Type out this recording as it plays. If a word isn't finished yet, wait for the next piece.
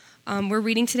We're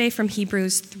reading today from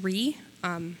Hebrews 3.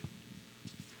 And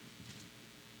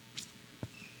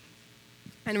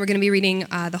we're going to be reading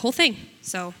the whole thing.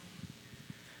 So,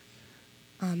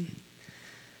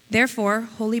 therefore,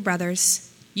 holy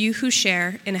brothers, you who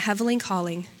share in a heavenly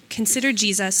calling, consider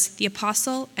Jesus, the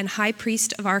apostle and high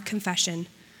priest of our confession,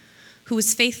 who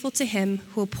was faithful to him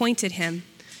who appointed him,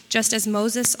 just as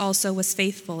Moses also was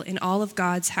faithful in all of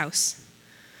God's house.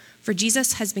 For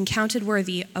Jesus has been counted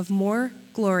worthy of more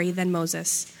glory than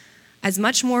Moses, as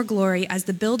much more glory as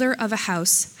the builder of a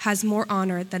house has more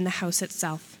honor than the house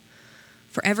itself.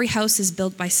 For every house is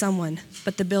built by someone,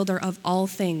 but the builder of all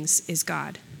things is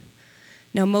God.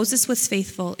 Now Moses was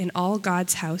faithful in all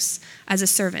God's house as a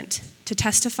servant, to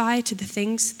testify to the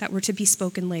things that were to be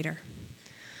spoken later.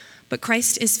 But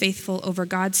Christ is faithful over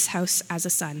God's house as a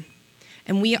son.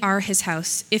 And we are his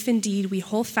house, if indeed we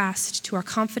hold fast to our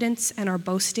confidence and our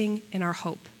boasting in our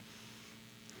hope.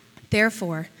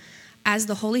 Therefore, as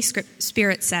the Holy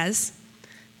Spirit says,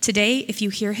 today, if you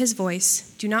hear his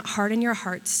voice, do not harden your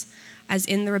hearts as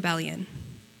in the rebellion,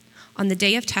 on the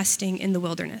day of testing in the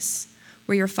wilderness,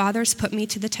 where your fathers put me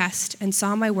to the test and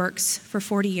saw my works for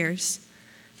 40 years.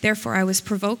 Therefore, I was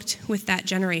provoked with that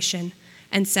generation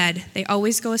and said, they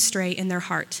always go astray in their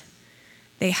heart.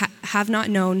 They have not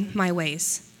known my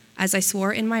ways. As I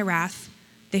swore in my wrath,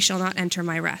 they shall not enter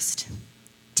my rest.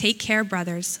 Take care,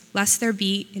 brothers, lest there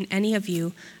be in any of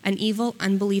you an evil,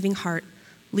 unbelieving heart,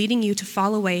 leading you to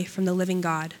fall away from the living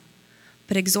God.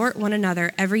 But exhort one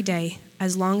another every day,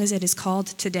 as long as it is called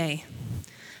today,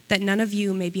 that none of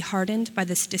you may be hardened by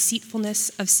this deceitfulness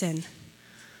of sin.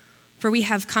 For we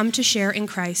have come to share in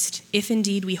Christ, if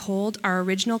indeed we hold our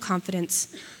original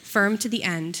confidence firm to the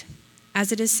end,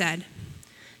 as it is said,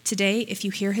 today, if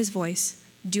you hear his voice,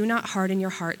 do not harden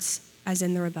your hearts as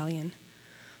in the rebellion.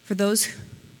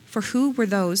 For who were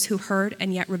those who heard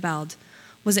and yet rebelled?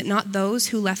 Was it not those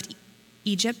who left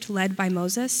Egypt led by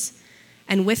Moses?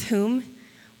 And with whom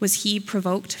was he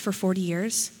provoked for 40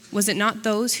 years? Was it not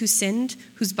those who sinned,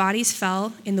 whose bodies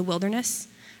fell in the wilderness?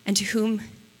 And to whom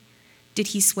did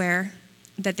he swear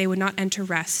that they would not enter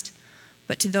rest,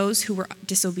 but to those who were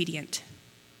disobedient?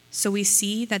 So we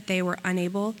see that they were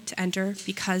unable to enter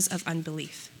because of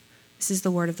unbelief. This is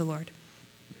the word of the Lord.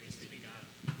 Praise be to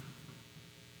God.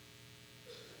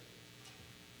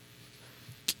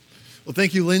 Well,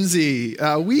 thank you, Lindsay.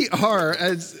 We are,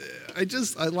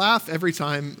 I laugh every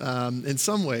time in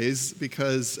some ways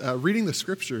because reading the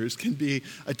scriptures can be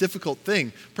a difficult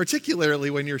thing, particularly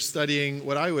when you're studying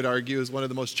what I would argue is one of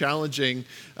the most challenging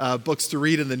books to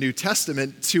read in the New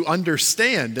Testament to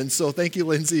understand. And so thank you,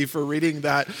 Lindsay, for reading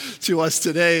that to us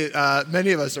today.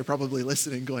 Many of us are probably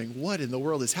listening going, what in the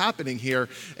world is happening here?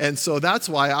 And so that's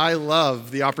why I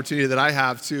love the opportunity that I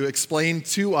have to explain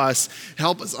to us,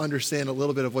 help us understand a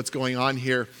little bit of what's going on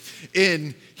here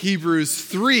in Hebrews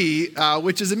 3,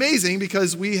 which is amazing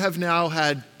because we have now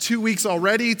had 2 weeks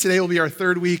already. Today will be our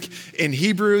third week in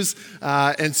Hebrews.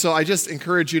 And so I just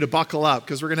encourage you to buckle up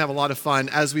because we're going to have a lot of fun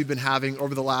as we've been having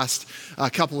over the last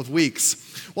couple of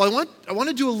weeks. Well, I want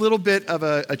to do a little bit of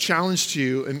a challenge to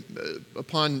you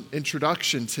upon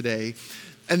introduction today,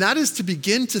 and that is to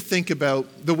begin to think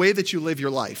about the way that you live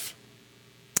your life.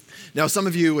 Now, some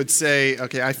of you would say,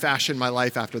 okay, I fashion my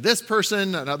life after this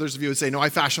person, and others of you would say, no, I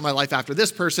fashion my life after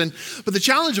this person. But the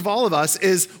challenge of all of us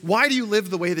is, why do you live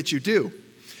the way that you do?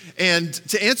 And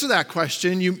to answer that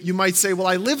question, you might say, well,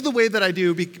 I live the way that I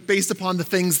do based upon the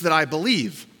things that I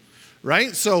believe,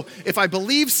 right? So if I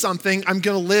believe something, I'm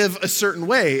going to live a certain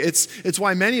way. It's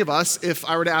why many of us, if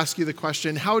I were to ask you the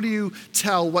question, how do you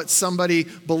tell what somebody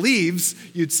believes?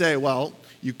 You'd say, well,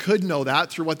 you could know that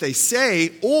through what they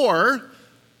say, or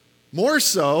more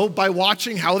so by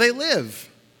watching how they live,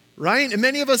 right? And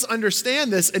many of us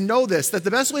understand this and know this, that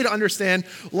the best way to understand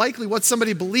likely what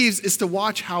somebody believes is to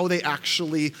watch how they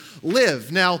actually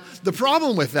live. Now, the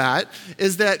problem with that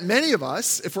is that many of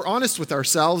us, if we're honest with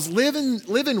ourselves, live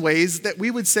in ways that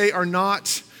we would say are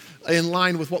not in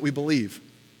line with what we believe.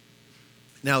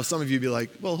 Now, some of you would be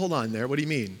like, well, hold on there. What do you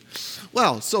mean?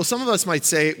 Well, so some of us might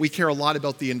say we care a lot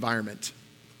about the environment,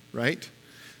 right?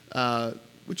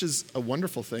 Which is a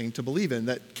wonderful thing to believe in,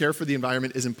 that care for the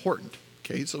environment is important.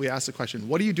 Okay, so we ask the question,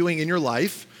 what are you doing in your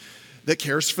life that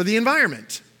cares for the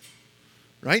environment?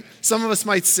 Right? Some of us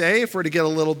might say, if we're to get a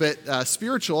little bit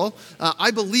spiritual,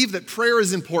 I believe that prayer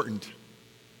is important.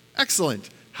 Excellent.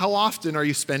 How often are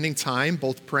you spending time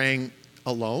both praying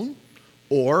alone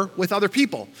or with other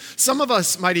people? Some of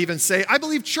us might even say, I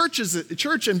believe church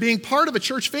and being part of a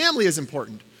church family is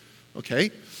important. Okay.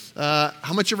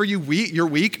 How much of your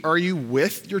week are you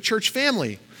with your church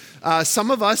family?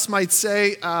 Some of us might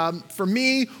say, for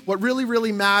me, what really,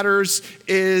 really matters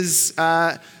is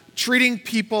treating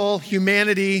people,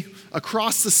 humanity,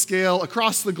 across the scale,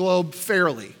 across the globe,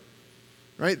 fairly.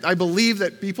 Right? I believe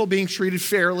that people being treated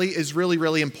fairly is really,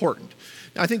 really important.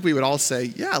 Now, I think we would all say,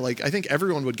 yeah, I think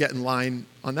everyone would get in line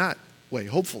on that way,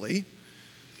 hopefully.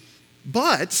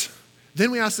 But then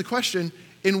we ask the question,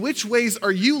 in which ways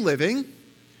are you living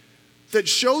that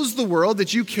shows the world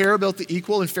that you care about the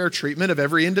equal and fair treatment of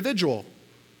every individual?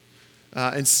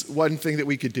 And one thing that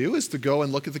we could do is to go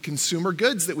and look at the consumer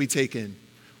goods that we take in.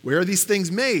 Where are these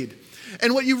things made?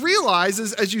 And what you realize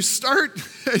is as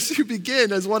you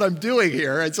begin, as what I'm doing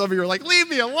here, and some of you are like, leave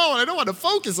me alone, I don't want to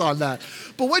focus on that.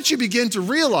 But what you begin to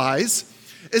realize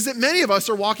is that many of us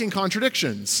are walking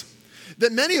contradictions,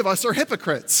 that many of us are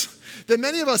hypocrites, that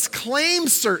many of us claim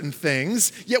certain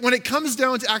things, yet when it comes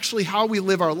down to actually how we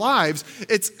live our lives,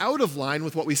 it's out of line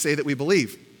with what we say that we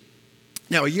believe.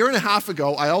 Now, a year and a half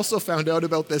ago, I also found out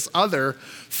about this other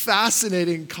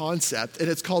fascinating concept, and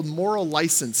it's called moral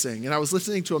licensing. And I was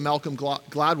listening to a Malcolm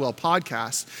Gladwell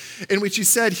podcast in which he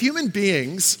said human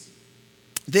beings,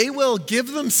 they will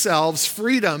give themselves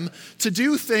freedom to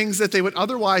do things that they would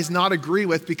otherwise not agree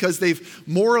with because they've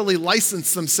morally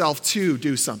licensed themselves to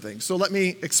do something. So let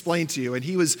me explain to you. And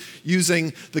he was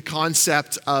using the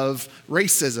concept of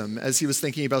racism as he was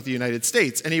thinking about the United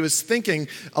States. And he was thinking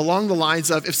along the lines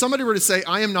of, if somebody were to say,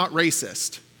 I am not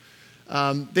racist,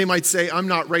 they might say, I'm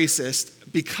not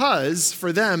racist because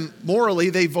for them,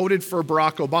 morally, they voted for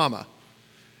Barack Obama.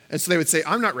 And so they would say,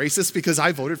 I'm not racist because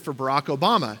I voted for Barack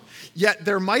Obama. Yet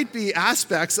there might be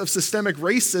aspects of systemic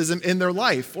racism in their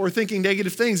life or thinking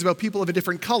negative things about people of a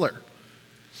different color.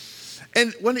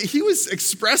 And when he was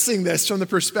expressing this from the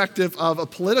perspective of a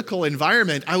political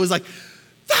environment, I was like,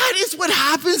 that is what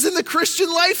happens in the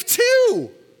Christian life too,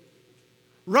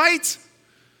 right?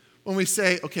 When we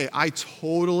say, okay, I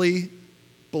totally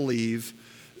believe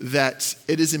that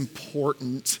it is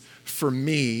important for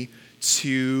me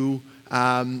to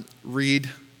read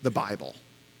the Bible,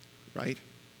 right?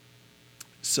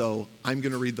 So I'm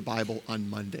going to read the Bible on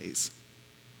Mondays.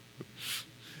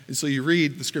 And so you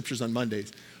read the scriptures on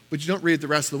Mondays, but you don't read it the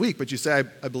rest of the week, but you say,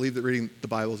 I believe that reading the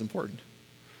Bible is important.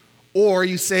 Or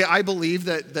you say, I believe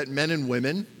that men and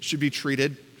women should be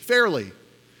treated fairly.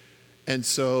 And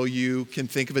so you can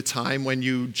think of a time when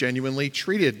you genuinely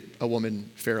treated a woman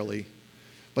fairly.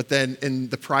 But then in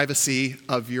the privacy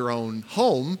of your own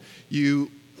home,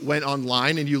 you went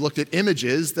online and you looked at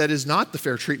images that is not the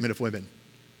fair treatment of women.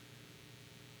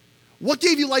 What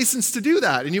gave you license to do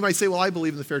that? And you might say, well, I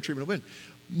believe in the fair treatment of women.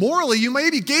 Morally, you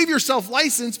maybe gave yourself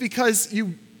license because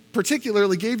you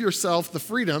particularly gave yourself the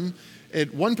freedom in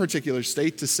one particular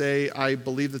state to say, I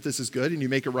believe that this is good, and you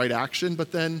make a right action,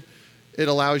 but then it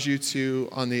allows you to,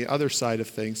 on the other side of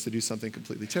things, to do something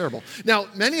completely terrible. Now,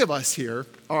 many of us here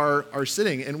are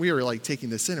sitting, and we are like taking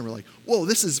this in, and we're like, whoa,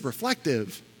 this is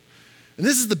reflective. And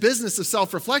this is the business of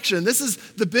self-reflection. This is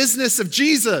the business of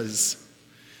Jesus.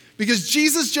 Because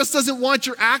Jesus just doesn't want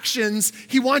your actions,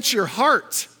 he wants your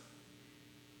heart.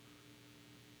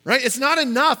 Right? It's not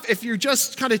enough if you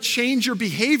just kind of change your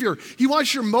behavior. He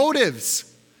wants your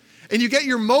motives. And you get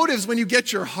your motives when you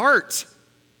get your heart.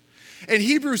 And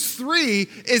Hebrews 3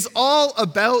 is all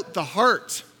about the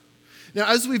heart.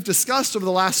 Now, as we've discussed over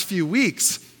the last few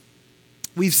weeks,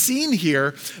 we've seen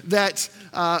here that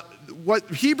what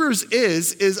Hebrews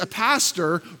is a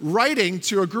pastor writing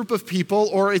to a group of people,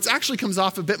 or it actually comes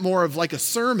off a bit more of like a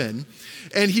sermon,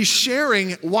 and he's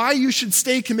sharing why you should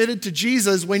stay committed to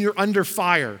Jesus when you're under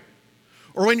fire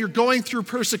or when you're going through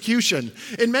persecution.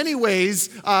 In many ways,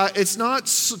 it's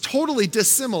not totally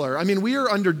dissimilar. I mean, we are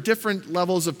under different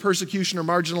levels of persecution or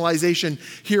marginalization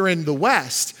here in the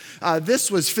West. This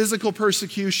was physical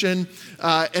persecution,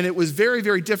 and it was very,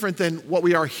 very different than what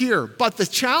we are here. But the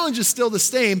challenge is still the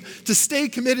same, to stay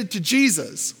committed to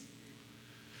Jesus.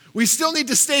 We still need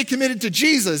to stay committed to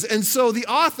Jesus. And so the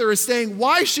author is saying,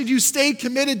 why should you stay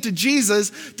committed to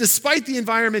Jesus despite the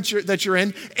environment that you're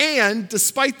in and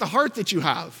despite the heart that you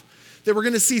have, that we're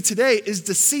going to see today is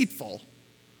deceitful?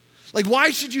 Like, why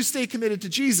should you stay committed to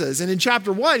Jesus? And in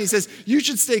chapter 1, he says, you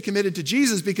should stay committed to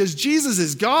Jesus because Jesus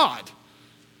is God.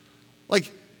 Like,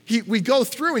 we go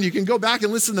through, and you can go back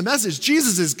and listen to the message.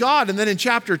 Jesus is God. And then in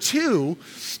chapter 2,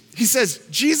 he says,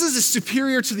 Jesus is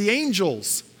superior to the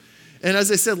angels. And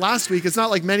as I said last week, it's not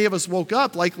like many of us woke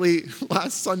up likely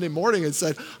last Sunday morning and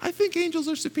said, I think angels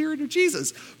are superior to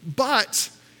Jesus. But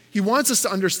He wants us to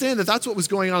understand that that's what was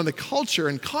going on in the culture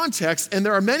and context, and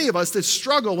there are many of us that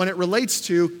struggle when it relates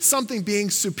to something being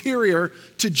superior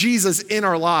to Jesus in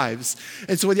our lives.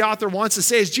 And so what the author wants to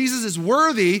say is Jesus is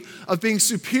worthy of being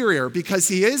superior because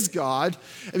he is God,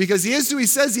 and because he is who he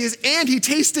says he is, and he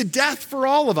tasted death for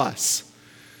all of us.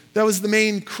 That was the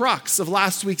main crux of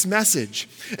last week's message.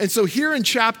 And so here in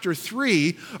chapter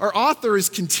 3, our author is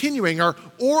continuing, our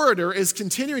orator is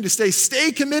continuing to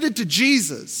stay committed to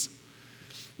Jesus.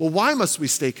 Well, why must we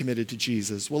stay committed to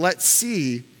Jesus? Well, let's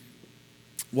see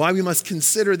why we must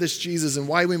consider this Jesus and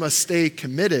why we must stay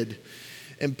committed.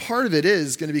 And part of it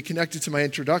is going to be connected to my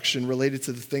introduction related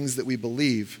to the things that we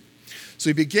believe. So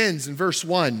he begins in verse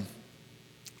 1.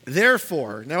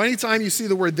 Therefore, now anytime you see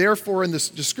the word therefore in the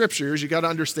scriptures, you got to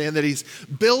understand that he's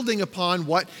building upon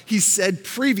what he said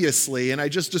previously. And I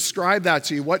just described that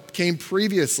to you, what came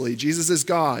previously. Jesus is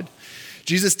God.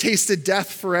 Jesus tasted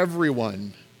death for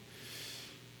everyone.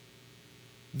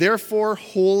 Therefore,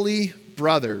 holy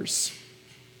brothers,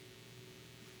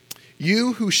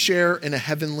 you who share in a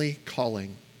heavenly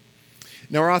calling.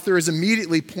 Now, our author is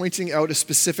immediately pointing out a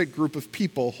specific group of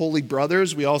people, holy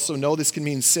brothers. We also know this can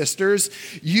mean sisters.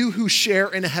 You who share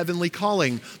in a heavenly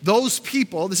calling. Those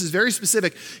people, this is very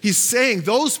specific, he's saying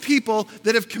those people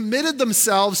that have committed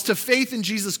themselves to faith in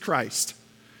Jesus Christ.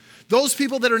 Those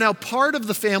people that are now part of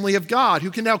the family of God,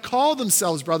 who can now call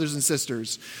themselves brothers and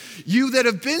sisters. You that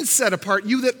have been set apart,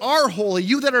 you that are holy,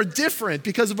 you that are different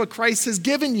because of what Christ has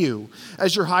given you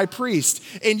as your high priest.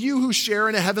 And you who share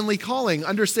in a heavenly calling,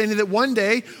 understanding that one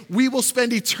day we will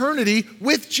spend eternity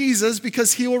with Jesus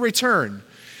because he will return.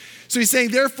 So he's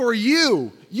saying, therefore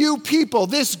you people,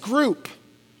 this group,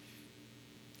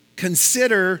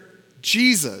 consider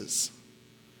Jesus,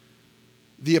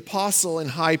 the apostle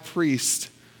and high priest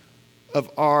of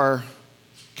our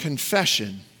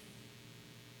confession.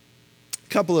 A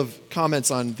couple of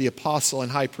comments on the apostle and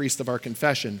high priest of our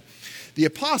confession. The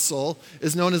apostle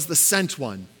is known as the sent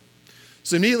one.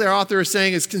 So immediately our author is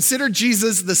saying is consider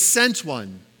Jesus the sent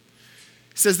one.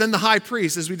 He says then the high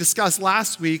priest, as we discussed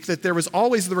last week, that there was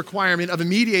always the requirement of a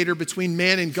mediator between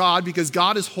man and God because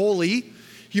God is holy.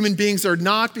 Human beings are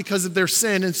not because of their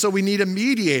sin, and so we need a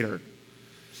mediator.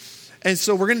 And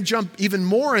so we're going to jump even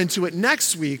more into it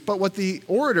next week. But what the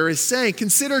orator is saying,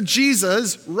 consider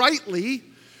Jesus rightly,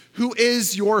 who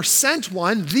is your sent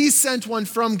one, the sent one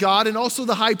from God, and also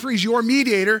the high priest, your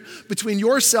mediator between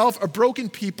yourself, a broken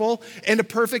people, and a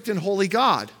perfect and holy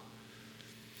God.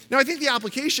 Now, I think the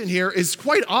application here is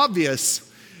quite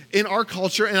obvious in our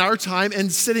culture and our time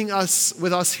and sitting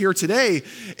with us here today.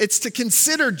 It's to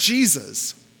consider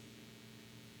Jesus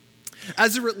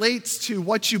as it relates to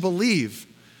what you believe.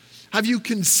 Have you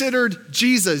considered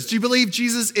Jesus? Do you believe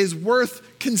Jesus is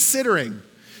worth considering?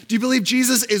 Do you believe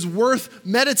Jesus is worth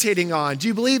meditating on? Do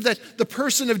you believe that the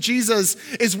person of Jesus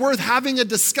is worth having a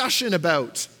discussion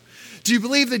about? Do you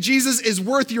believe that Jesus is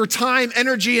worth your time,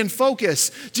 energy, and focus?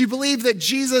 Do you believe that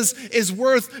Jesus is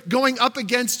worth going up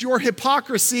against your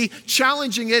hypocrisy,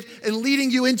 challenging it, and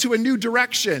leading you into a new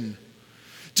direction?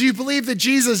 Do you believe that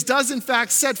Jesus does in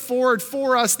fact set forward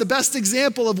for us the best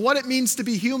example of what it means to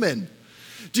be human?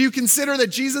 Do you consider that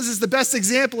Jesus is the best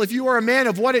example, if you are a man,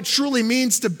 of what it truly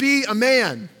means to be a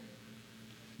man?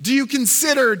 Do you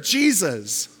consider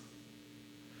Jesus?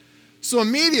 So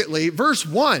immediately, verse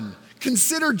 1,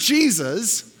 consider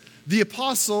Jesus, the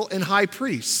apostle and high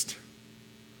priest.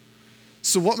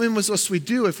 So what must we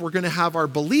do if we're going to have our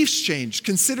beliefs changed?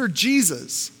 Consider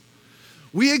Jesus.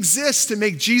 We exist to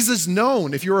make Jesus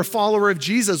known. If you're a follower of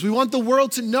Jesus, we want the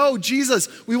world to know Jesus.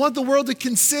 We want the world to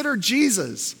consider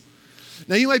Jesus.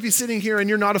 Now, you might be sitting here and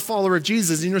you're not a follower of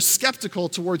Jesus and you're skeptical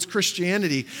towards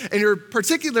Christianity. And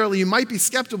you might be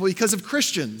skeptical because of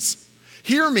Christians.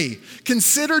 Hear me.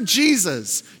 Consider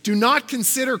Jesus. Do not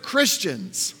consider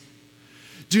Christians.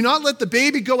 Do not let the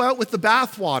baby go out with the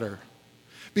bathwater.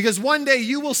 Because one day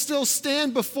you will still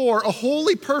stand before a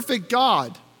holy, perfect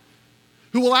God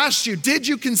who will ask you, did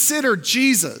you consider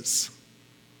Jesus?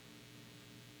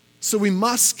 So we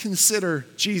must consider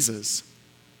Jesus.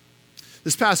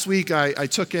 This past week, I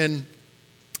took in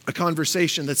a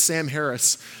conversation that Sam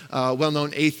Harris, a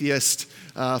well-known atheist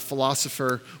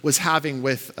philosopher, was having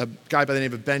with a guy by the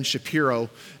name of Ben Shapiro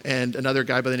and another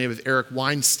guy by the name of Eric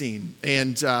Weinstein.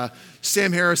 And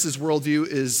Sam Harris's worldview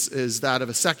is that of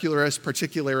a secularist,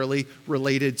 particularly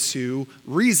related to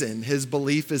reason. His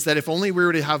belief is that if only we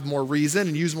were to have more reason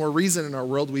and use more reason in our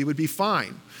world, we would be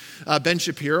fine. Ben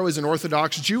Shapiro is an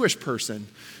Orthodox Jewish person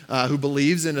who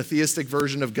believes in a theistic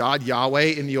version of God, Yahweh,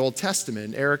 in the Old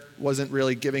Testament. Eric wasn't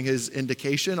really giving his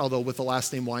indication, although with the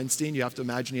last name Weinstein, you have to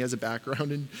imagine he has a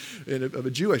background of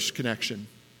a Jewish connection.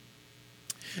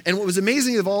 And what was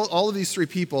amazing of all of these three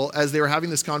people as they were having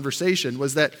this conversation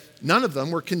was that none of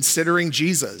them were considering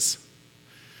Jesus.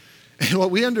 And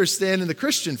what we understand in the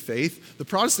Christian faith, the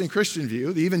Protestant Christian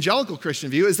view, the evangelical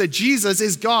Christian view, is that Jesus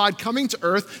is God coming to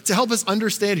earth to help us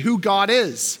understand who God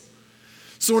is.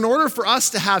 So in order for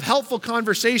us to have helpful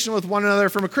conversation with one another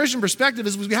from a Christian perspective,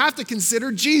 is we have to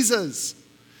consider Jesus.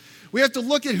 We have to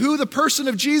look at who the person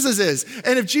of Jesus is.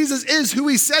 And if Jesus is who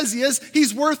he says he is,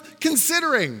 he's worth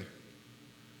considering.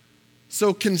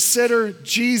 So consider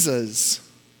Jesus.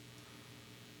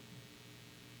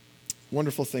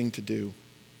 Wonderful thing to do.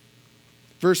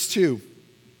 Verse 2.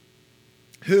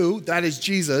 Who, that is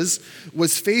Jesus,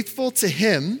 was faithful to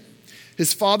him,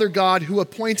 his Father God, who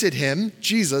appointed him,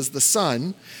 Jesus the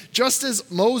Son, just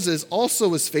as Moses also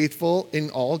was faithful in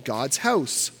all God's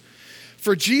house.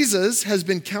 For Jesus has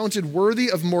been counted worthy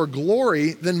of more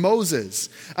glory than Moses,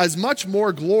 as much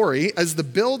more glory as the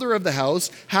builder of the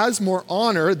house has more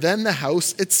honor than the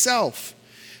house itself.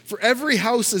 For every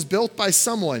house is built by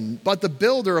someone, but the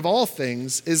builder of all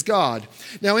things is God.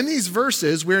 Now, in these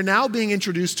verses, we're now being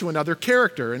introduced to another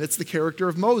character, and it's the character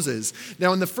of Moses.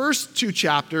 Now, in the first two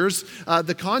chapters,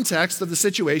 the context of the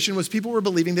situation was people were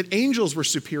believing that angels were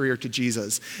superior to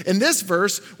Jesus. In this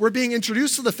verse, we're being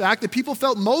introduced to the fact that people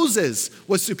felt Moses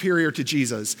was superior to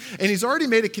Jesus. And he's already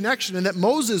made a connection in that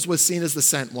Moses was seen as the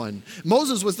sent one.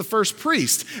 Moses was the first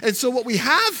priest. And so what we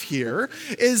have here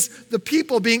is the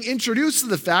people being introduced to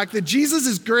the fact that Jesus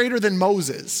is greater than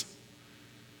Moses.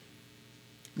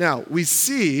 Now, we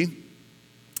see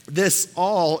this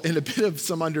all in a bit of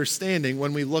some understanding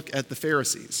when we look at the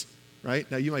Pharisees, right?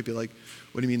 Now, you might be like,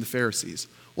 what do you mean the Pharisees?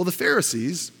 Well, the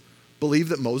Pharisees believed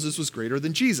that Moses was greater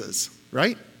than Jesus,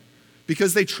 right?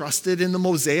 Because they trusted in the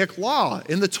Mosaic law,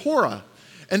 in the Torah.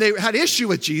 And they had issue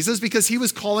with Jesus because he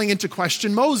was calling into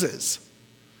question Moses.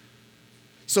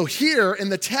 So here in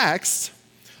the text,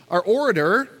 our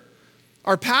orator,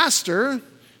 our pastor,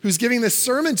 who's giving this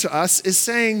sermon to us, is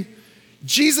saying,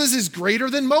 Jesus is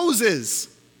greater than Moses.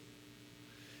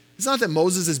 It's not that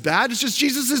Moses is bad, it's just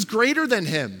Jesus is greater than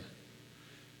him.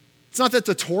 It's not that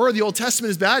the Torah, the Old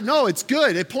Testament, is bad. No, it's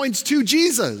good. It points to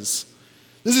Jesus.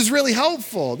 This is really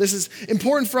helpful. This is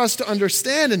important for us to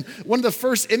understand. And one of the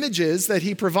first images that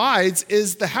he provides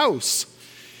is the house.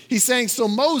 He's saying, so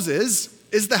Moses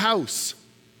is the house.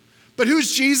 But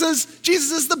who's Jesus?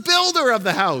 Jesus is the builder of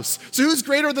the house. So who's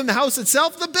greater than the house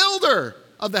itself? The builder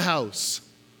of the house.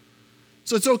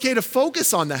 So it's okay to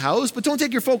focus on the house, but don't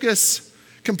take your focus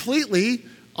completely,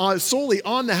 solely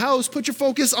on the house. Put your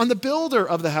focus on the builder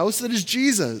of the house, that is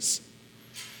Jesus.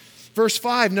 Verse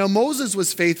 5, now Moses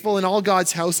was faithful in all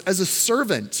God's house as a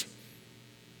servant.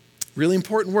 Really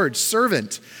important word,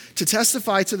 servant, to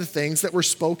testify to the things that were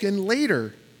spoken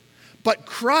later. But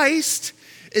Christ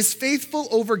is faithful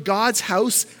over God's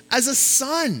house as a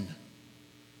son.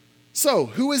 So,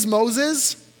 who is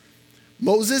Moses?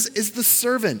 Moses is the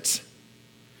servant.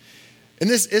 In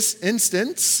this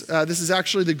instance, this is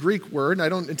actually the Greek word, and I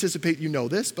don't anticipate you know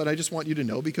this, but I just want you to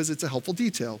know because it's a helpful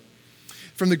detail.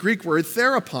 From the Greek word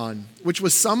therapon, which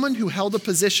was someone who held a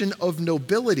position of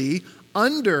nobility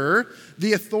under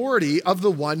the authority of the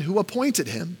one who appointed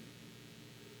him.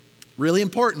 Really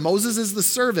important. Moses is the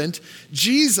servant.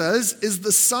 Jesus is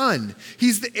the son.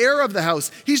 He's the heir of the house.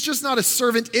 He's just not a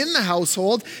servant in the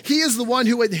household. He is the one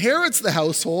who inherits the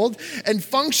household and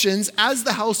functions as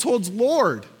the household's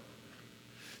Lord.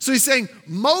 So he's saying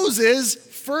Moses,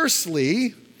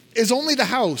 firstly, is only the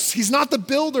house. He's not the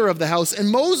builder of the house. And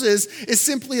Moses is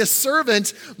simply a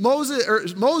servant.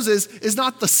 Moses is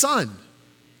not the son.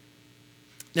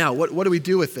 Now, what do we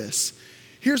do with this?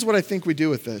 Here's what I think we do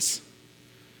with this.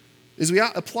 Is we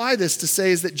apply this to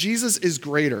say is that Jesus is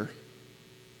greater,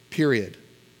 period.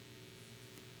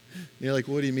 And you're like,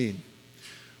 what do you mean?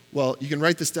 Well, you can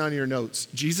write this down in your notes.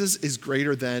 Jesus is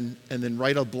greater than, and then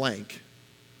write a blank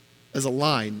as a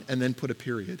line, and then put a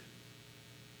period.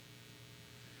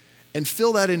 And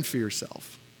fill that in for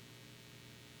yourself.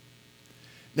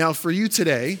 Now, for you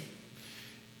today,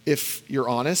 if you're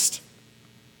honest,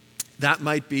 that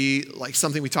might be like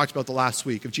something we talked about the last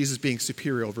week of Jesus being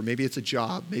superior over. Maybe it's a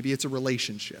job. Maybe it's a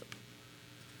relationship.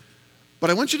 But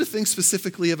I want you to think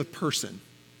specifically of a person.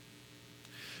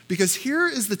 Because here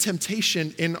is the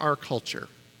temptation in our culture,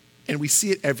 and we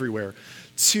see it everywhere,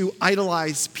 to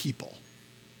idolize people.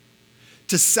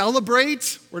 To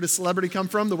celebrate, where does celebrity come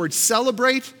from? The word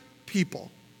celebrate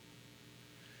people.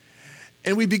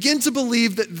 And we begin to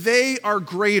believe that they are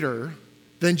greater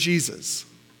than Jesus.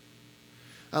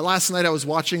 Last night I was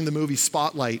watching the movie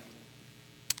Spotlight,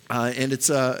 and it's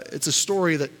a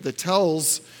story that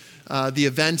tells the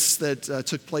events that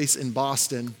took place in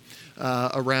Boston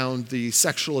around the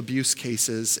sexual abuse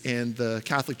cases and the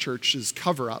Catholic Church's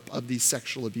cover-up of these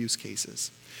sexual abuse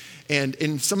cases. And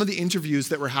in some of the interviews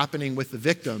that were happening with the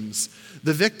victims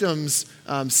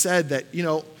said that,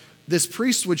 this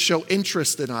priest would show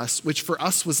interest in us, which for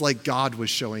us was like God was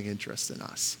showing interest in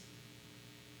us.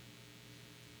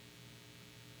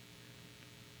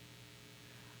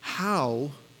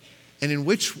 How and in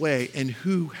which way and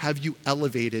who have you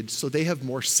elevated so they have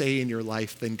more say in your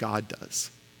life than God does?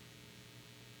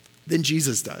 Than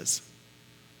Jesus does?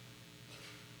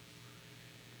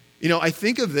 I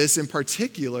think of this in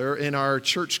particular in our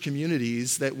church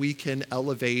communities that we can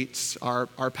elevate our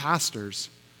pastors.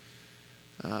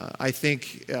 I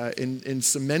think in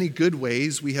so many good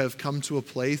ways we have come to a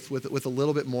place with a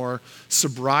little bit more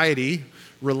sobriety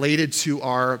related to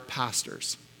our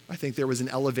pastors. I think there was an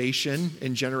elevation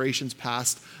in generations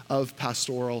past of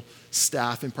pastoral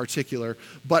staff in particular,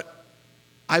 but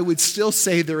I would still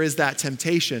say there is that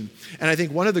temptation. And I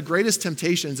think one of the greatest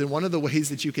temptations and one of the ways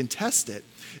that you can test it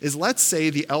is, let's say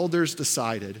the elders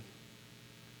decided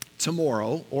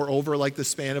tomorrow or over like the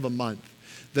span of a month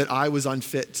that I was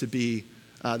unfit to be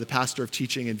the pastor of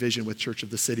teaching and vision with Church of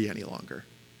the City any longer.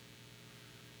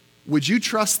 Would you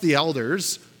trust the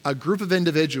elders, a group of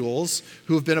individuals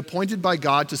who have been appointed by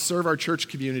God to serve our church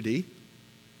community,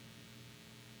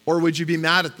 or would you be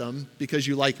mad at them because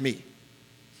you like me?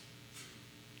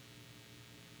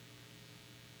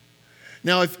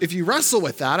 Now, if you wrestle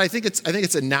with that, I think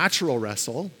it's a natural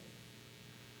wrestle.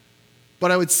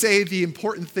 But I would say the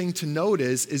important thing to note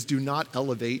is do not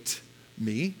elevate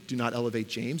me. Do not elevate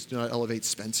James. Do not elevate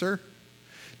Spencer.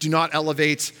 Do not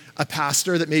elevate a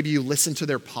pastor that maybe you listen to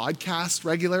their podcast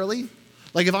regularly.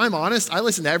 Like, if I'm honest, I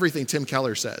listen to everything Tim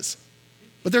Keller says.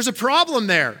 But there's a problem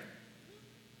there.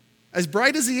 As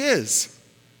bright as he is,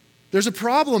 there's a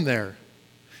problem there.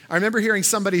 I remember hearing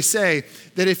somebody say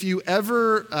that if you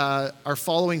ever are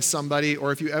following somebody,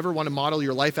 or if you ever want to model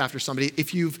your life after somebody,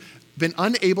 if you've been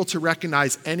unable to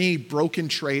recognize any broken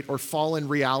trait or fallen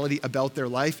reality about their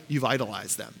life, you've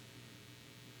idolized them.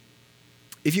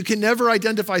 If you can never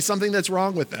identify something that's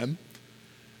wrong with them,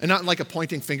 and not like a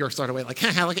pointing finger sort of way, like,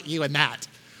 haha, look at you and that.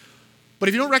 But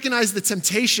if you don't recognize the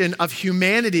temptation of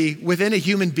humanity within a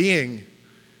human being,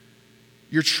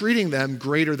 you're treating them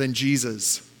greater than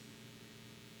Jesus.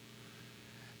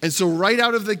 And so right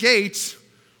out of the gate,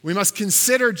 we must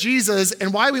consider Jesus.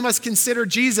 And why we must consider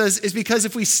Jesus is because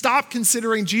if we stop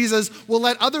considering Jesus, we'll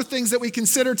let other things that we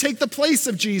consider take the place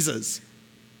of Jesus.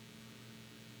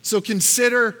 So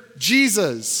consider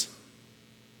Jesus.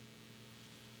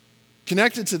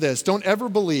 Connected to this, don't ever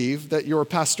believe that your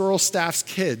pastoral staff's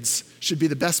kids should be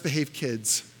the best behaved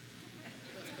kids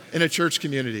in a church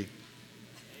community.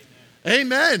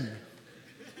 Amen.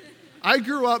 I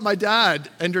grew up, my dad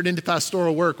entered into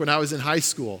pastoral work when I was in high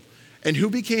school. And who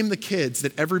became the kids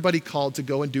that everybody called to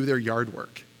go and do their yard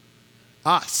work?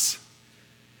 Us.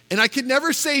 And I could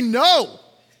never say no.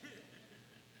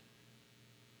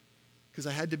 Because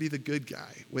I had to be the good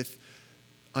guy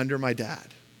under my dad.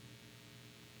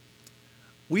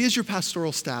 We as your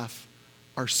pastoral staff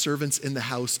are servants in the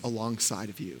house alongside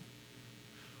of you.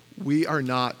 We are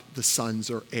not the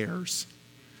sons or heirs.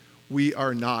 We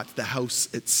are not the house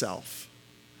itself.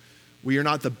 We are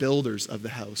not the builders of the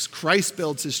house. Christ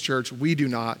builds his church. We do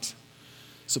not.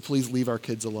 So please leave our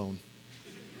kids alone.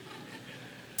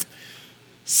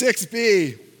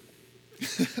 6b.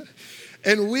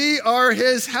 And we are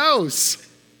his house.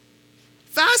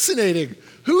 Fascinating.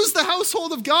 Who's the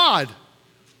household of God?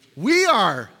 We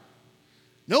are.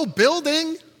 No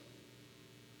building.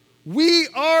 We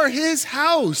are his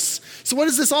house. So what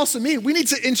does this also mean? We need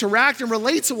to interact and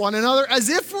relate to one another as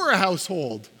if we're a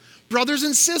household. Brothers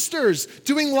and sisters,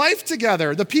 doing life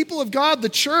together. The people of God, the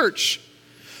church.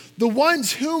 The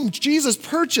ones whom Jesus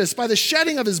purchased by the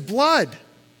shedding of his blood.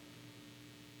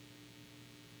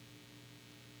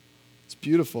 It's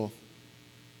beautiful.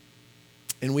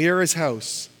 And we are his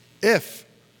house. If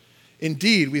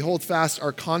indeed we hold fast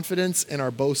our confidence and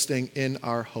our boasting in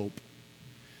our hope.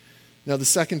 Now, the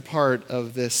second part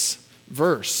of this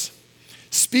verse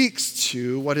speaks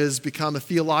to what has become a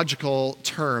theological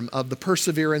term of the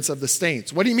perseverance of the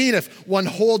saints. What do you mean if one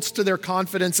holds to their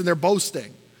confidence and their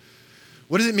boasting?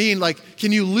 What does it mean? Like,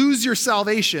 can you lose your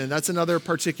salvation? That's another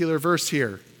particular verse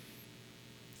here.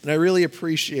 And I really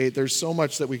appreciate, there's so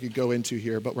much that we could go into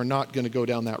here, but we're not going to go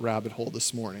down that rabbit hole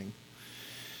this morning.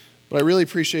 But I really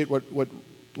appreciate what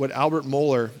Albert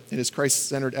Mohler in his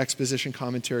Christ-centered exposition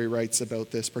commentary writes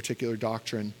about this particular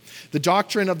doctrine. The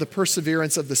doctrine of the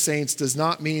perseverance of the saints does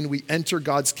not mean we enter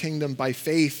God's kingdom by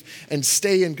faith and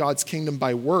stay in God's kingdom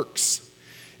by works.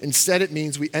 Instead, it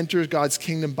means we enter God's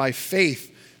kingdom by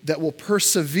faith, that will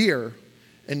persevere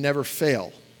and never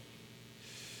fail.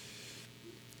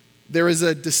 There is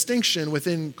a distinction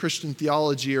within Christian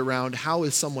theology around how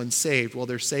is someone saved. Well,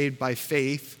 they're saved by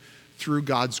faith through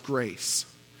God's grace.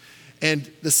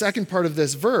 And the second part of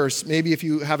this verse, maybe if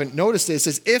you haven't noticed it,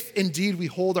 says, if indeed we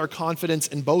hold our confidence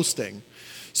in boasting.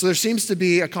 So there seems to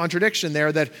be a contradiction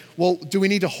there that, well, do we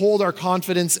need to hold our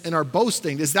confidence in our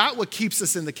boasting? Is that what keeps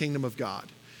us in the kingdom of God?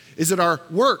 Is it our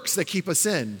works that keep us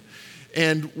in?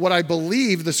 And what I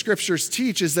believe the scriptures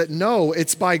teach is that no,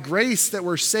 it's by grace that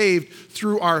we're saved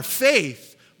through our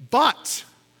faith. But,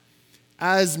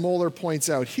 as Moeller points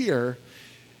out here,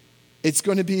 it's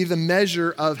going to be the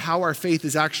measure of how our faith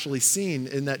is actually seen,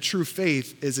 in that true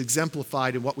faith is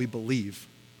exemplified in what we believe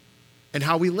and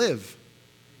how we live.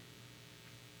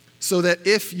 So that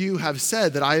if you have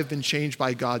said that I have been changed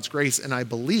by God's grace and I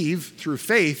believe through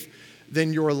faith,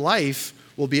 then your life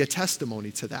will be a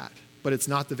testimony to that. But it's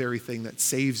not the very thing that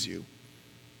saves you.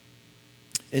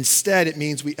 Instead, it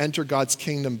means we enter God's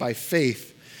kingdom by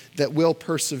faith that will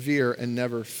persevere and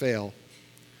never fail.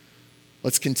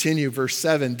 Let's continue, verse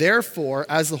 7. Therefore,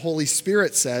 as the Holy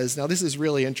Spirit says, now this is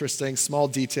really interesting, small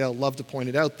detail, love to point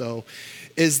it out though,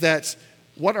 is that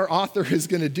what our author is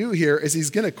going to do here is he's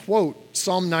going to quote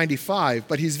Psalm 95,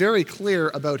 but he's very clear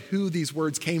about who these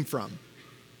words came from.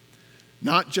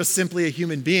 Not just simply a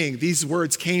human being. These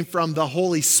words came from the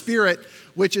Holy Spirit,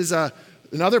 which is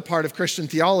another part of Christian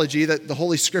theology, that the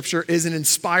Holy Scripture is an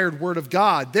inspired word of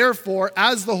God. Therefore,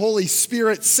 as the Holy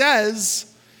Spirit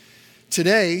says,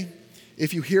 today,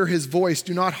 if you hear his voice,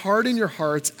 do not harden your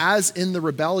hearts as in the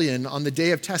rebellion on the day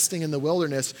of testing in the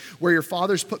wilderness, where your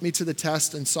fathers put me to the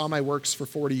test and saw my works for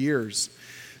 40 years.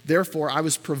 Therefore, I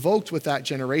was provoked with that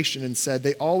generation and said,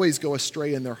 they always go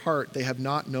astray in their heart. They have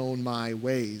not known my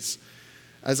ways.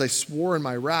 As I swore in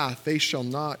my wrath, they shall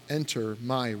not enter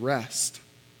my rest.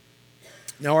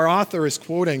 Now, our author is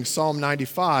quoting Psalm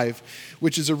 95,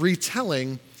 which is a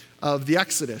retelling of the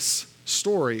Exodus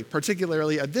story.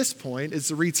 Particularly at this point, it's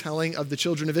a retelling of the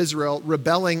children of Israel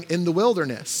rebelling in the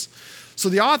wilderness. So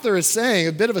the author is saying,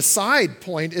 a bit of a side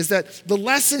point, is that the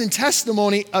lesson and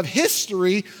testimony of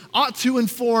history ought to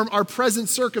inform our present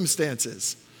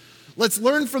circumstances. Let's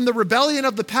learn from the rebellion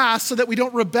of the past so that we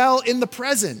don't rebel in the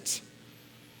present.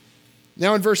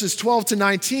 Now in verses 12 to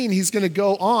 19, he's going to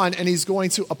go on and he's going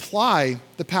to apply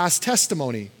the past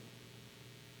testimony.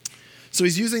 So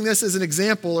he's using this as an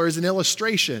example or as an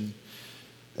illustration,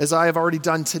 as I have already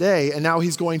done today, and now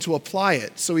he's going to apply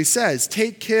it. So he says,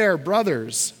 take care,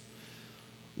 brothers,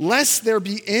 lest there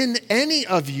be in any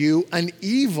of you an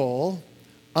evil,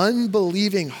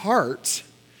 unbelieving heart,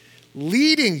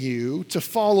 leading you to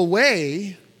fall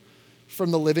away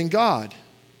from the living God.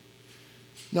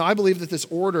 Now, I believe that this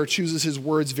order chooses his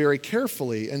words very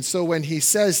carefully. And so when he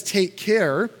says take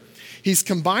care, he's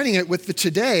combining it with the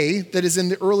today that is in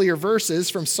the earlier verses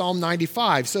from Psalm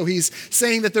 95. So he's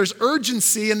saying that there's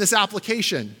urgency in this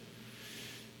application.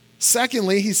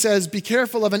 Secondly, he says, be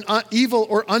careful of an evil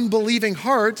or unbelieving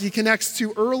heart. He connects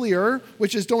to earlier,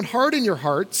 which is don't harden your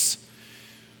hearts,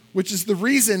 which is the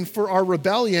reason for our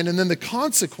rebellion. And then the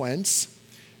consequence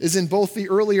is in both the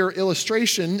earlier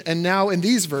illustration and now in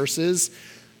these verses,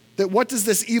 that what does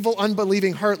this evil,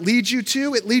 unbelieving heart lead you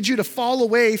to? It leads you to fall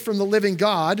away from the living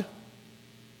God.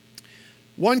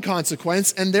 One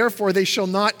consequence, and therefore they shall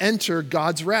not enter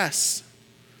God's rest.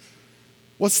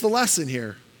 What's the lesson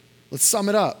here? Let's sum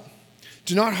it up.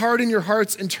 Do not harden your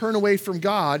hearts and turn away from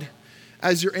God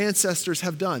as your ancestors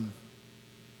have done.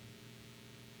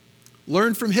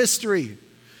 Learn from history.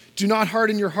 Do not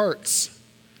harden your hearts.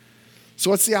 So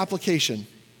what's the application?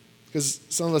 Because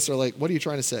some of us are like, what are you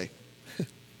trying to say?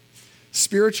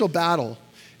 Spiritual battle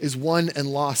is won and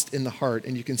lost in the heart,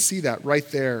 and you can see that right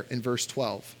there in verse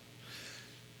 12.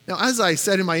 Now, as I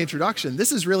said in my introduction,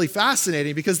 this is really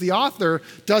fascinating because the author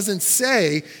doesn't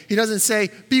say,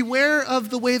 beware of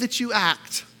the way that you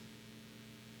act.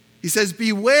 He says,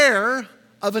 beware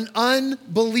of an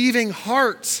unbelieving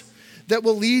heart that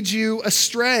will lead you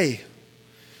astray.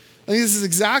 I think this is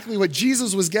exactly what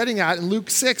Jesus was getting at in Luke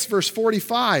 6, verse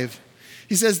 45.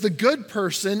 He says, the good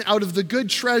person out of the good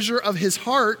treasure of his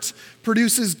heart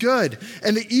produces good,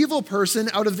 and the evil person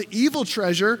out of the evil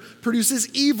treasure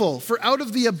produces evil. For out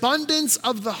of the abundance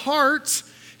of the heart,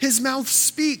 his mouth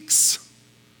speaks.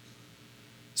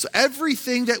 So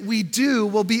everything that we do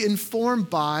will be informed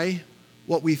by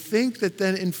what we think, that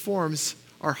then informs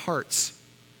our hearts.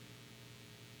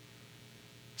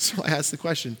 So I ask the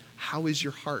question, how is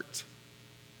your heart?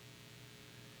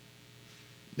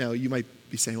 Now, you might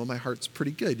be saying, well, my heart's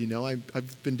pretty good. You know,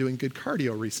 I've been doing good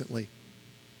cardio recently.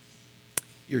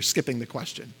 You're skipping the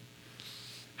question.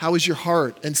 How is your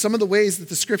heart? And some of the ways that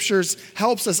the scriptures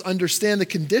helps us understand the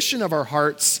condition of our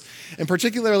hearts, and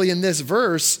particularly in this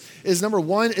verse, is number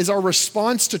one, is our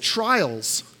response to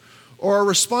trials, or our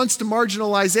response to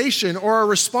marginalization, or our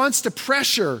response to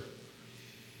pressure.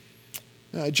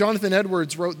 Jonathan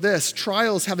Edwards wrote this: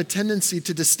 trials have a tendency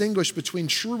to distinguish between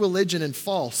true religion and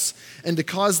false, and to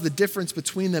cause the difference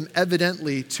between them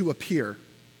evidently to appear.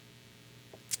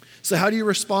 So how do you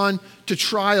respond to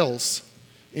trials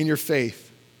in your faith?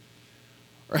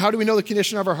 Or how do we know the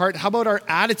condition of our heart? How about our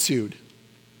attitude?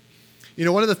 You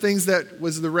know, one of the things that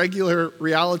was the regular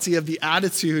reality of the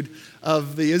attitude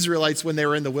of the Israelites when they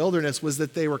were in the wilderness was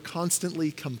that they were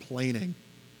constantly complaining.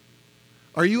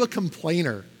 Are you a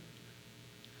complainer?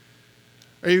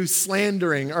 Are you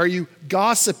slandering? Are you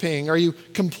gossiping? Are you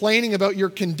complaining about your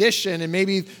condition and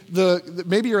maybe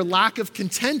your lack of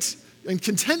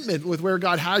contentment with where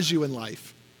God has you in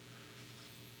life?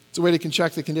 It's a way to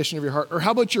check the condition of your heart. Or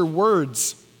how about your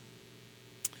words?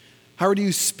 How do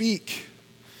you speak?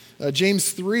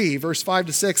 James 3, verse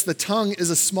 5-6, the tongue is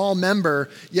a small member,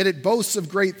 yet it boasts of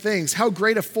great things. How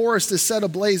great a forest is set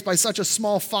ablaze by such a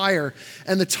small fire.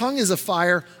 And the tongue is a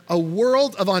fire, a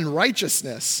world of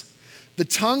unrighteousness. The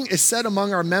tongue is set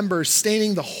among our members,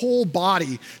 staining the whole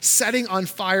body, setting on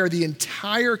fire the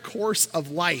entire course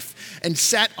of life, and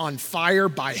set on fire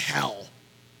by hell.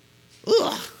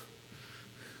 Ugh.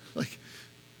 Like,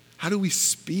 how do we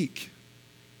speak?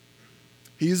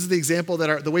 He uses the example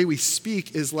that the way we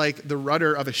speak is like the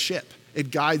rudder of a ship.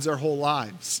 It guides our whole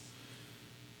lives.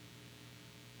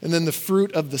 And then the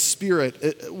fruit of the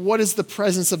Spirit. What is the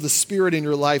presence of the Spirit in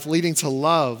your life, leading to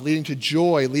love, leading to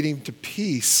joy, leading to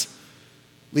peace,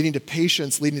 leading to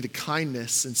patience, leading to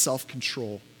kindness and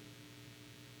self-control?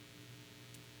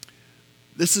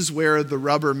 This is where the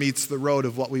rubber meets the road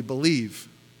of what we believe.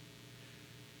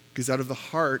 Because out of the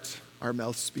heart, our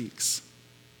mouth speaks.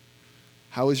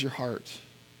 How is your heart?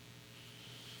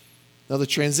 Now the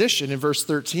transition in verse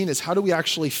 13 is, how do we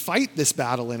actually fight this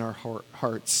battle in our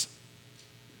hearts?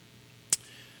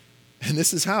 And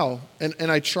this is how. And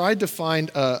I tried to find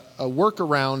a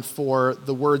workaround for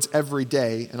the words every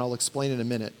day, and I'll explain in a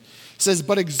minute. It says,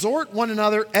 but exhort one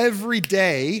another every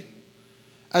day,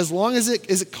 as long as it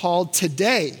is called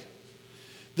today,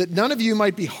 that none of you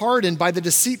might be hardened by the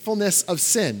deceitfulness of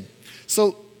sin.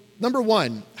 So, number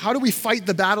one, how do we fight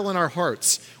the battle in our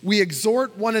hearts? We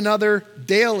exhort one another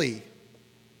daily.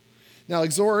 Now,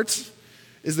 exhort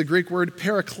is the Greek word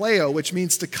parakleo, which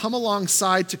means to come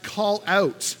alongside, to call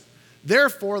out.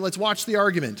 Therefore, let's watch the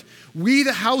argument. We,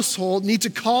 the household, need to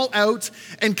call out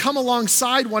and come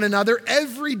alongside one another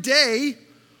every day,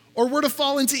 or we're to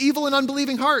fall into evil and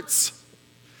unbelieving hearts.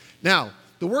 Now,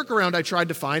 the workaround I tried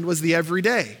to find was the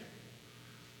everyday.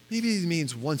 Maybe he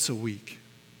means once a week.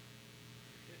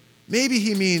 Maybe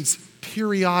he means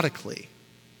periodically.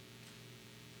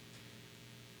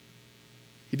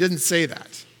 He didn't say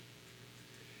that.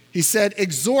 He said,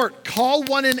 exhort, call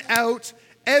one and out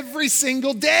every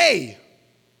single day.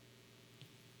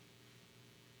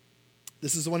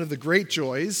 This is one of the great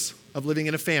joys of living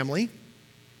in a family.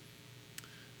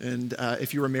 And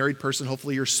if you're a married person,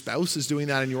 hopefully your spouse is doing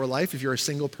that in your life. If you're a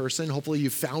single person, hopefully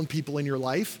you've found people in your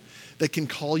life that can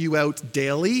call you out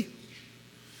daily.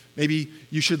 Maybe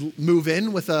you should move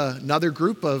in with another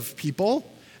group of people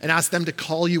and ask them to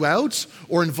call you out,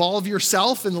 or involve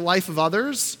yourself in the life of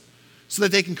others so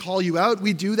that they can call you out.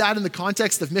 We do that in the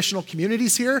context of missional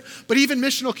communities here, but even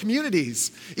missional communities,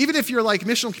 even if your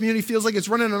missional community feels like it's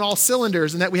running on all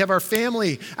cylinders, and that we have our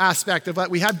family aspect of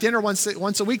that we have dinner once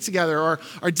a week together, or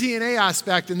our DNA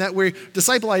aspect, and that we're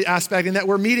disciple aspect, and that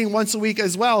we're meeting once a week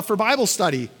as well for Bible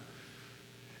study.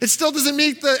 It still doesn't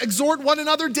meet the exhort one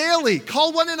another daily,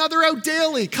 call one another out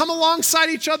daily, come alongside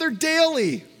each other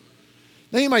daily.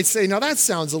 Now you might say, now that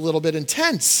sounds a little bit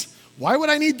intense. Why would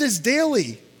I need this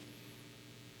daily?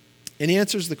 And he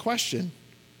answers the question,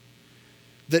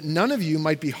 that none of you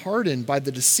might be hardened by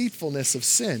the deceitfulness of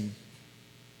sin.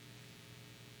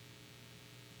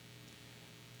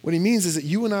 What he means is that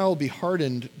you and I will be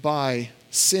hardened by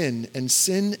sin, and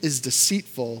sin is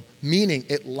deceitful, meaning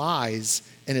it lies,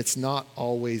 and it's not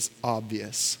always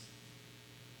obvious.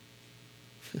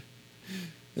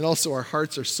 And also our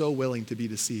hearts are so willing to be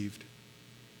deceived.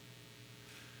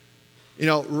 You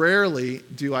know, rarely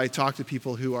do I talk to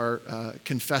people who are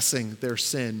confessing their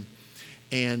sin,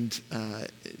 and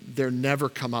there never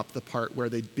come up the part where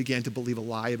they began to believe a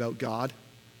lie about God,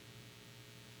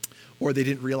 or they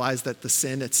didn't realize that the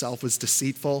sin itself was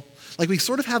deceitful. Like we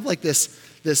sort of have like this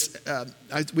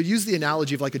I would use the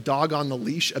analogy of like a dog on the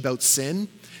leash about sin,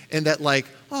 and that like,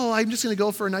 oh, I'm just going to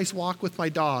go for a nice walk with my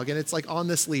dog, and it's like on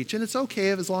this leash, and it's okay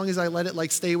as long as I let it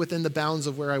like stay within the bounds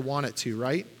of where I want it to,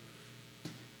 right?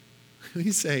 What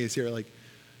he's saying is here, like,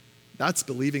 that's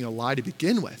believing a lie to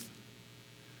begin with.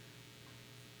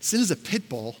 Sin is a pit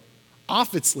bull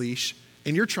off its leash,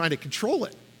 and you're trying to control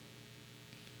it.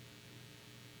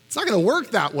 It's not going to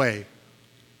work that way.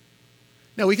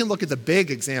 Now, we can look at the big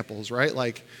examples, right?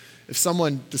 Like if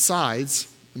someone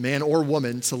decides, man or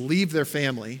woman, to leave their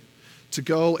family, to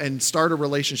go and start a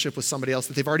relationship with somebody else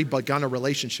that they've already begun a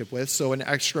relationship with, so an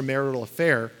extramarital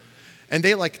affair, and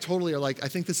they like totally are like, I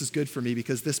think this is good for me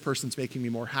because this person's making me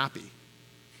more happy.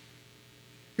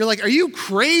 You're like, are you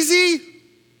crazy?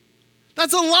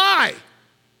 That's a lie.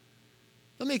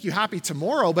 They'll make you happy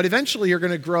tomorrow, but eventually you're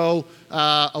going to grow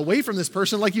away from this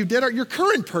person like you did your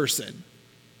current person.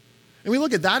 And we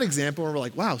look at that example and we're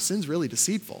like, wow, sin's really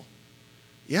deceitful.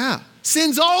 Yeah,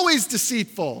 sin's always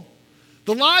deceitful.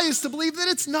 The lie is to believe that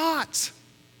it's not.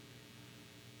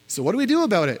 So what do we do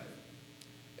about it?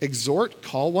 Exhort,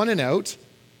 call one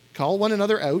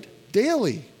another out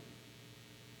daily.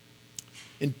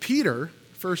 In Peter,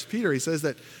 1 Peter, he says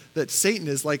that Satan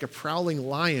is like a prowling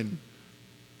lion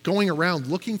going around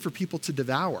looking for people to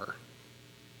devour.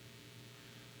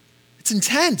 It's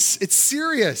intense. It's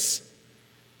serious.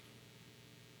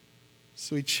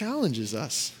 So he challenges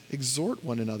us, exhort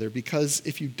one another, because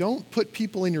if you don't put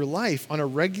people in your life on a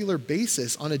regular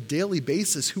basis, on a daily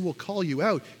basis, who will call you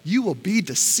out, you will be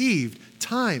deceived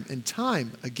time and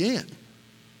time again.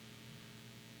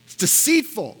 It's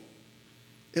deceitful.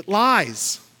 It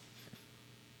lies.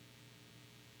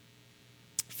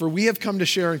 For we have come to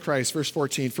share in Christ, verse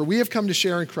 14, for we have come to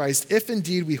share in Christ if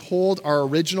indeed we hold our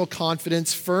original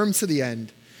confidence firm to the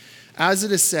end. As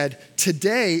it is said,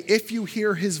 today, if you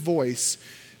hear his voice,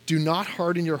 do not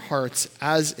harden your hearts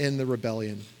as in the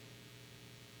rebellion.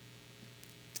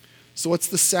 So what's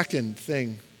the second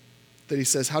thing that he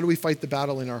says? How do we fight the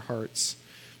battle in our hearts?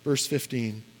 Verse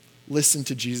 15, listen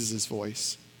to Jesus'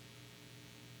 voice.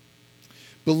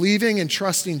 Believing and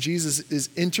trusting Jesus is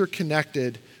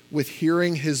interconnected with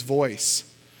hearing his voice.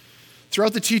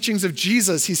 Throughout the teachings of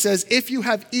Jesus, he says, if you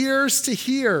have ears to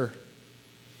hear.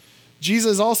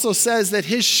 Jesus also says that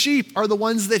his sheep are the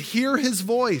ones that hear his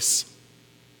voice.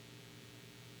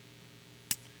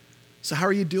 So how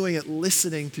are you doing at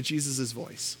listening to Jesus'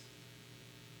 voice?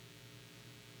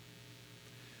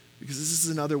 Because this is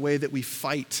another way that we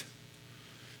fight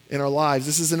in our lives.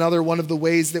 This is another one of the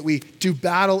ways that we do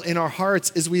battle in our hearts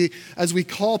as we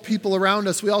call people around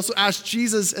us. We also ask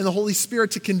Jesus and the Holy Spirit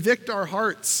to convict our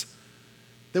hearts,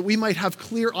 that we might have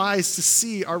clear eyes to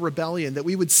see our rebellion, that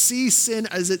we would see sin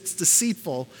as it's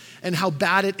deceitful and how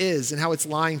bad it is and how it's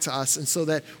lying to us, and so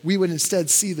that we would instead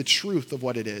see the truth of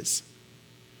what it is.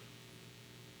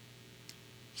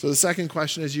 So the second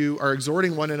question, as you are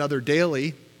exhorting one another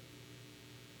daily,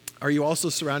 are you also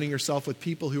surrounding yourself with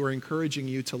people who are encouraging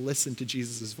you to listen to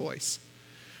Jesus' voice?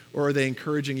 Or are they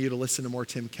encouraging you to listen to more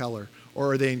Tim Keller?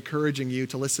 Or are they encouraging you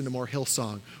to listen to more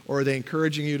Hillsong? Or are they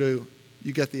encouraging you to,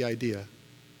 you get the idea.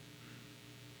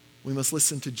 We must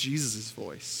listen to Jesus'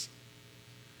 voice.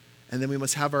 And then we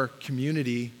must have our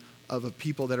community of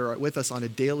people that are with us on a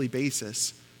daily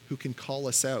basis who can call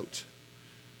us out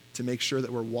to make sure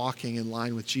that we're walking in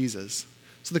line with Jesus.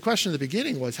 So the question at the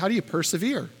beginning was, how do you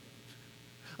persevere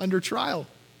under trial?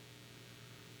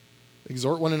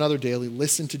 Exhort one another daily,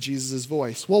 listen to Jesus'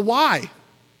 voice. Well, why?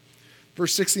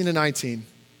 Verse 16 to 19.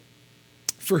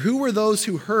 For who were those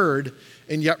who heard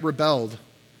and yet rebelled?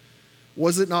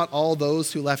 Was it not all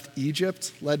those who left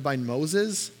Egypt, led by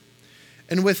Moses?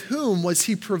 And with whom was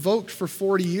he provoked for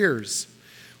 40 years?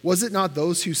 Was it not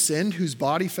those who sinned, whose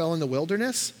body fell in the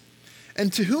wilderness?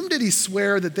 And to whom did he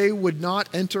swear that they would not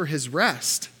enter his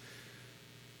rest?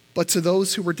 But to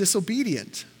those who were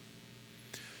disobedient.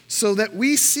 So that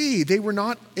we see they were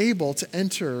not able to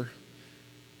enter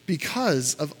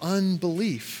because of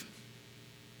unbelief.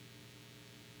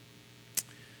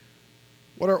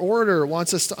 What our orator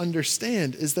wants us to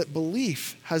understand is that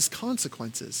belief has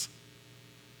consequences.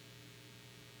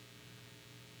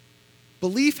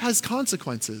 Belief has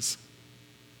consequences.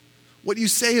 What you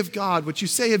say of God, what you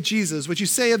say of Jesus, what you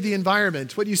say of the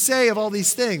environment, what you say of all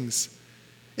these things,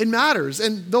 it matters,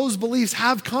 and those beliefs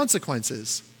have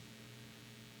consequences.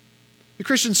 The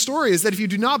Christian story is that if you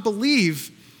do not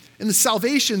believe in the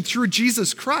salvation through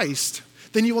Jesus Christ,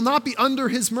 then you will not be under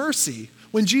his mercy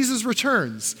when Jesus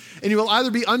returns. And you will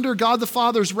either be under God the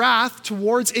Father's wrath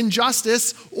towards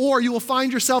injustice, or you will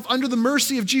find yourself under the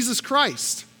mercy of Jesus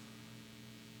Christ.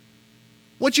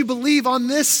 What you believe on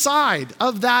this side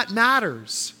of that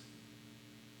matters.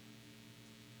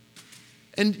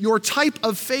 And your type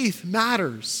of faith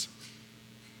matters.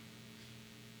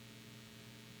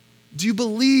 Do you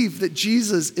believe that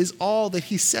Jesus is all that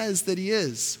he says that he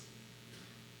is?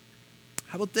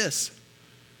 How about this?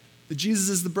 That Jesus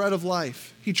is the bread of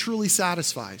life. He truly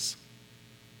satisfies.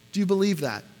 Do you believe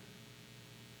that?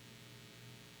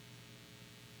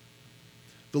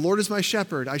 The Lord is my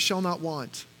shepherd, I shall not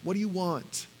want. What do you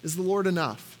want? Is the Lord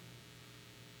enough?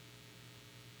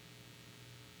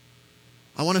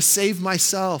 I want to save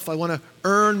myself. I want to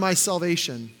earn my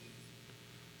salvation.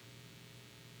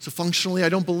 So functionally, I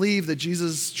don't believe that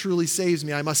Jesus truly saves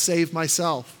me. I must save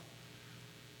myself.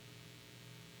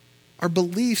 Our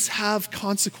beliefs have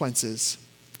consequences.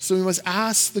 So we must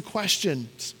ask the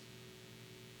questions.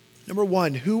 Number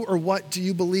one, who or what do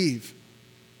you believe?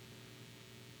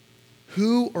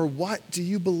 Who or what do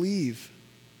you believe?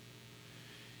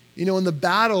 You know, in the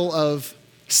battle of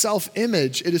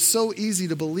self-image, it is so easy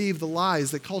to believe the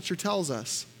lies that culture tells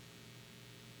us.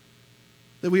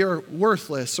 That we are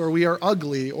worthless, or we are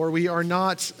ugly, or we are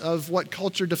not of what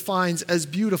culture defines as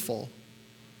beautiful.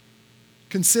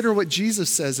 Consider what Jesus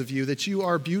says of you, that you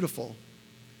are beautiful.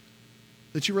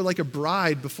 That you are like a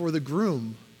bride before the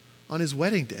groom on his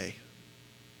wedding day.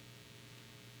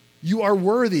 You are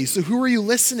worthy. So who are you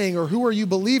listening, or who are you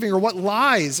believing, or what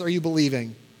lies are you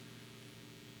believing?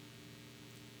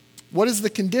 What is the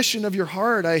condition of your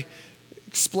heart? I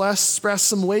express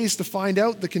some ways to find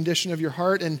out the condition of your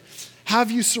heart. And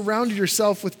have you surrounded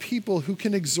yourself with people who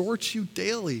can exhort you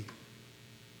daily?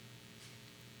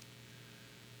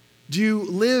 Do you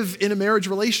live in a marriage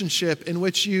relationship in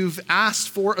which you've asked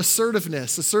for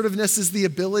assertiveness? Assertiveness is the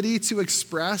ability to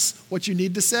express what you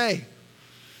need to say.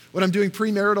 When I'm doing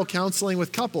premarital counseling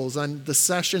with couples on the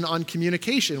session on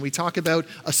communication, we talk about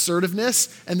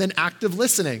assertiveness and then active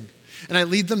listening. And I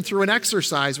lead them through an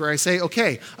exercise where I say,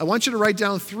 okay, I want you to write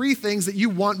down 3 things that you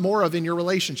want more of in your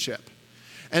relationship.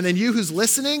 And then you who's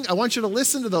listening, I want you to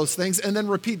listen to those things and then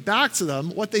repeat back to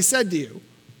them what they said to you.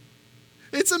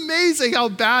 It's amazing how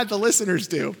bad the listeners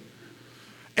do.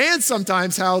 And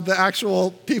sometimes how the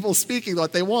actual people speaking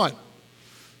what they want.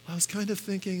 I was kind of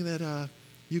thinking that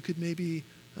you could maybe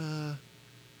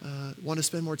want to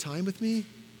spend more time with me.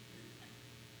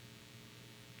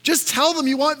 Just tell them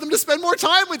you want them to spend more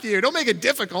time with you. Don't make it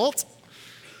difficult.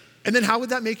 And then how would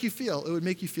that make you feel? It would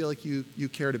make you feel like you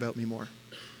cared about me more.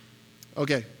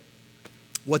 Okay,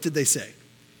 what did they say?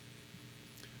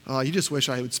 You just wish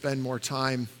I would spend more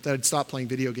time, that I'd stop playing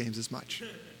video games as much.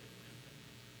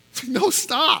 No,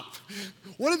 stop.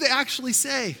 What did they actually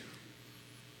say?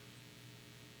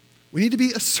 We need to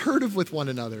be assertive with one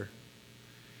another.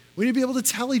 We need to be able to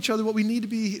tell each other what we need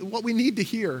to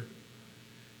hear.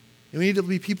 And we need to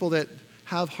be people that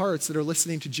have hearts that are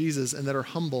listening to Jesus and that are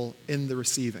humble in the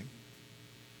receiving.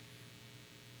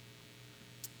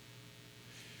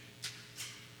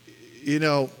 You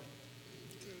know,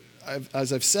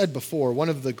 as I've said before, one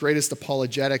of the greatest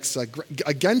apologetics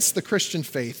against the Christian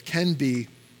faith can be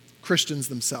Christians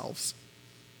themselves.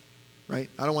 Right?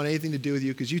 I don't want anything to do with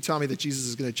you because you tell me that Jesus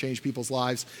is going to change people's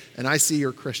lives, and I see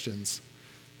you're Christians.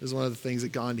 This is one of the things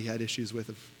that Gandhi had issues with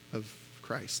of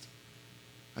Christ.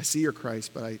 I see your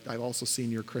Christ, but I've also seen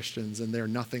your Christians, and they're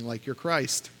nothing like your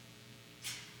Christ.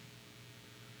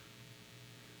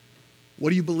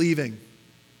 What are you believing?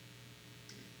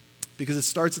 Because it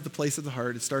starts at the place of the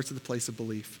heart. It starts at the place of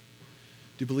belief.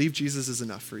 Do you believe Jesus is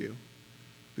enough for you?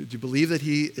 Do you believe that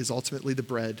he is ultimately the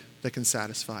bread that can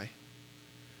satisfy? Do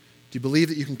you believe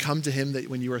that you can come to him that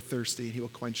when you are thirsty, he will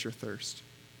quench your thirst?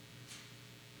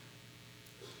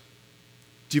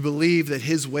 Do you believe that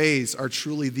his ways are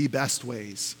truly the best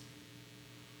ways?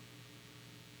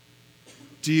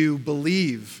 Do you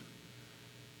believe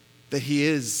that he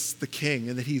is the king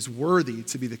and that he's worthy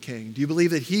to be the king? Do you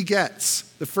believe that he gets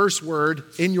the first word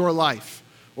in your life?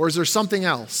 Or is there something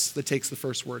else that takes the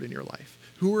first word in your life?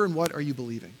 Who or and what are you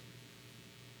believing?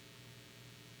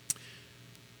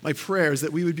 My prayer is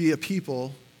that we would be a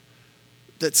people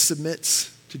that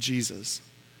submits to Jesus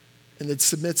and that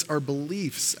submits our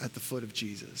beliefs at the foot of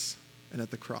Jesus and at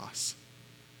the cross.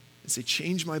 And say,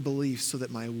 change my beliefs so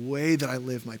that my way that I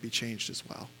live might be changed as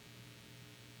well.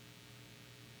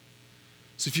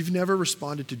 So if you've never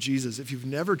responded to Jesus, if you've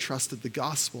never trusted the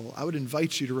gospel, I would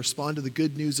invite you to respond to the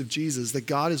good news of Jesus, that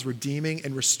God is redeeming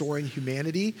and restoring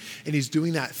humanity, and he's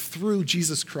doing that through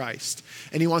Jesus Christ.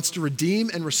 And he wants to redeem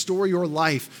and restore your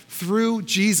life through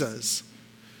Jesus.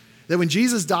 That when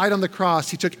Jesus died on the cross,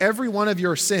 he took every one of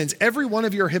your sins, every one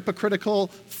of your hypocritical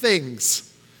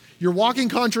things, your walking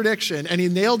contradiction, and he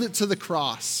nailed it to the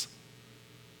cross.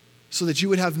 so that you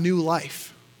would have new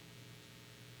life.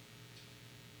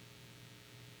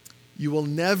 You will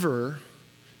never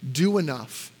do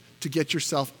enough to get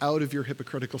yourself out of your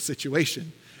hypocritical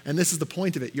situation. And this is the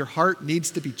point of it. Your heart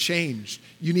needs to be changed.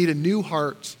 You need a new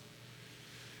heart.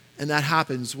 And that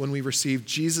happens when we receive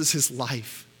Jesus'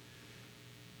 life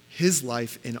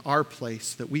in our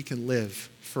place that we can live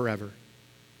forever.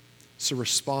 So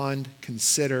respond,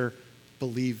 consider,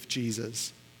 believe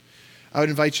Jesus. I would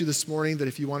invite you this morning that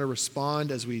if you want to respond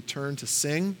as we turn to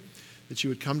sing, that you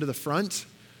would come to the front.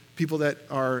 People that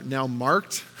are now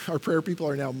marked, our prayer people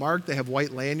are now marked. They have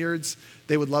white lanyards.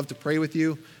 They would love to pray with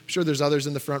you. I'm sure there's others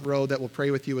in the front row that will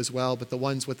pray with you as well, but the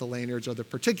ones with the lanyards are the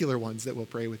particular ones that will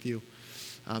pray with you.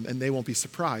 And they won't be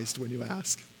surprised when you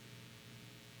ask.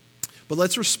 But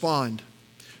let's respond.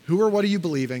 Who or what are you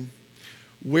believing?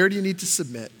 Where do you need to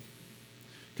submit?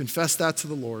 Confess that to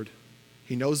the Lord.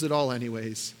 He knows it all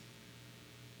anyways.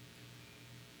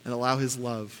 And allow his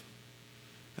love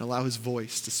and allow his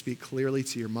voice to speak clearly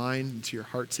to your mind and to your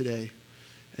heart today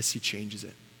as he changes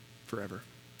it forever.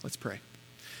 Let's pray.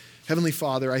 Heavenly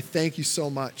Father, I thank you so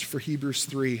much for Hebrews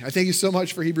 3. I thank you so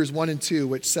much for Hebrews 1 and 2,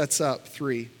 which sets up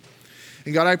 3.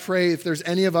 And God, I pray if there's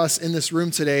any of us in this room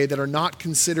today that are not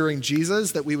considering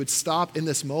Jesus, that we would stop in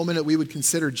this moment, that we would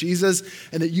consider Jesus,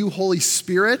 and that you, Holy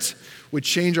Spirit, would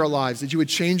change our lives, that you would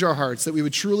change our hearts, that we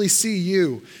would truly see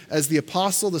you as the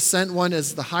apostle, the sent one,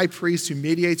 as the high priest who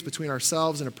mediates between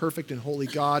ourselves and a perfect and holy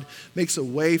God, makes a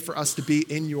way for us to be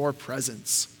in your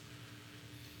presence.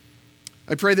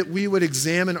 I pray that we would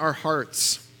examine our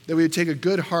hearts, that we would take a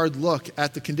good hard look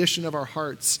at the condition of our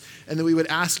hearts, and that we would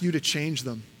ask you to change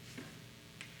them.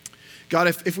 God,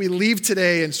 if we leave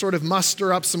today and sort of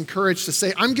muster up some courage to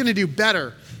say, I'm going to do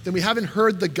better, then we haven't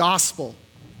heard the gospel.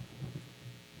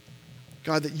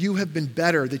 God, that you have been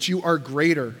better, that you are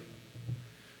greater.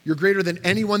 You're greater than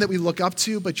anyone that we look up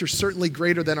to, but you're certainly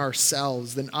greater than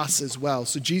ourselves, than us as well.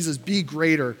 So Jesus, be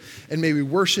greater, and may we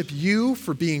worship you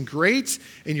for being great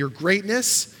in your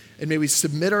greatness, and may we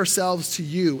submit ourselves to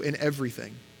you in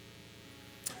everything.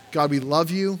 God, we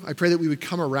love you. I pray that we would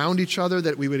come around each other,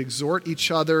 that we would exhort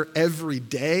each other every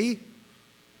day,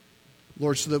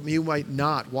 Lord, so that we might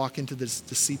not walk into this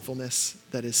deceitfulness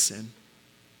that is sin.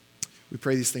 We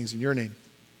pray these things in your name.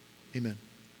 Amen.